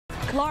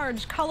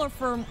Large,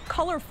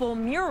 colorful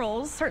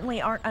murals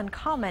certainly aren't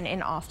uncommon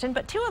in Austin,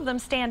 but two of them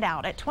stand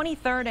out at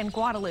 23rd and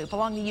Guadalupe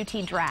along the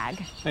UT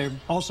Drag. They've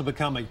also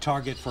become a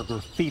target for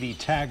graffiti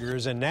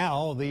taggers, and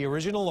now the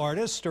original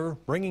artists are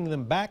bringing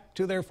them back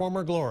to their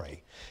former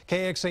glory.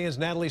 KXAN's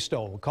Natalie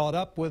Stoll caught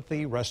up with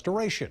the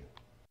restoration.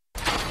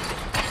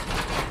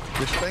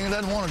 This thing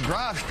doesn't want to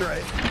drive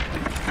straight.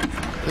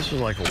 This is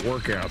like a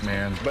workout,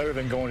 man. Better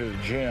than going to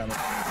the gym.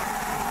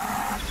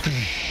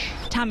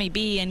 Tommy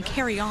B and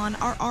Kerry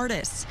are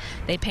artists.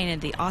 They painted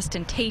the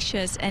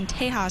Austintatious and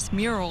Tejas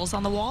murals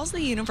on the walls of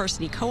the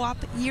University Co-op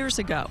years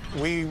ago.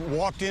 We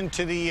walked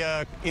into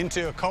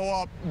a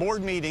co-op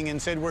board meeting and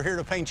said, we're here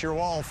to paint your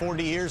wall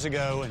 40 years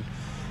ago, and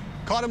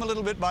caught him a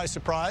little bit by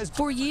surprise.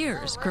 For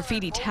years,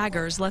 graffiti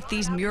taggers left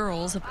these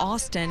murals of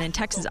Austin and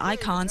Texas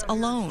icons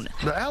alone.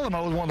 The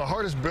Alamo is one of the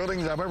hardest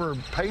buildings I've ever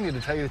painted,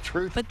 to tell you the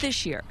truth. But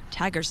this year,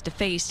 taggers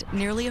defaced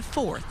nearly a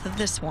fourth of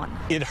this one.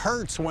 It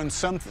hurts when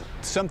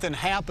something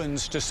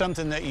happens to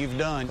something that you've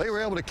done. They were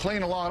able to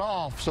clean a lot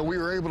off, so we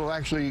were able to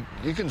actually,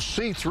 you can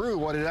see through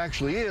what it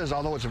actually is,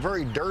 although it's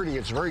very dirty,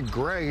 it's very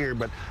gray here,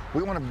 but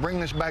we want to bring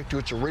this back to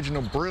its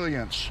original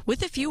brilliance.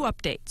 With a few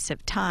updates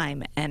if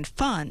time and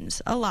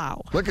funds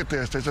allow. Look at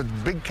this, it's a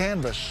big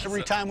canvas.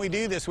 Every time we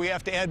do this, we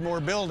have to add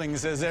more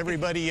buildings, as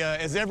everybody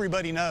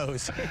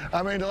knows.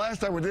 I mean, the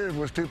last time we did it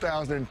was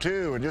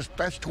 2002, and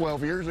that's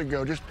 12 years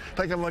ago. Just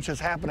think how much has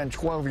happened in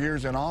 12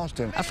 years in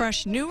Austin. A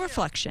fresh new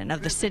reflection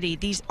of the city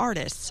these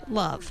artists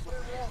love.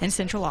 In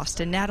Central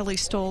Austin, Natalie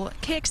Stoll,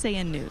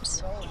 KXAN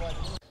News.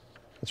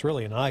 It's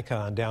really an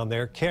icon down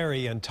there.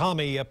 Kerry and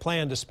Tommy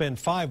plan to spend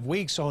 5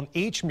 weeks on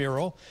each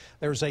mural.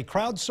 There's a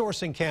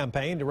crowdsourcing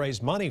campaign to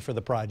raise money for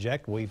the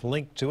project. We've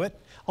linked to it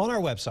on our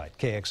website,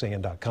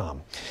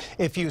 kxan.com.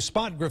 If you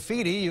spot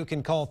graffiti, you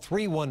can call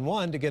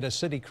 311 to get a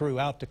city crew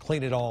out to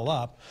clean it all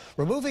up.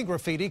 Removing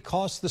graffiti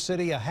costs the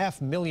city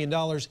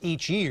 $500,000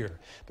 each year.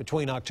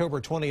 Between October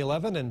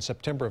 2011 and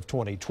September of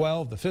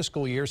 2012, the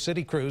fiscal year,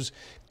 city crews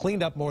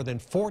cleaned up more than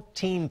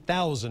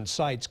 14,000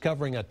 sites,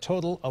 covering a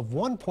total of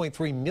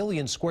 1.3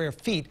 million square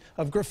feet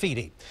of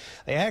graffiti.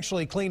 They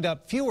actually cleaned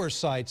up fewer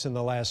sites in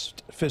the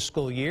last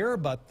fiscal year,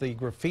 but the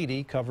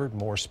graffiti covered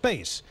more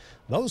space.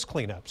 Those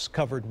cleanups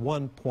covered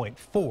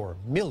 1.4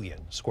 million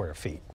square feet.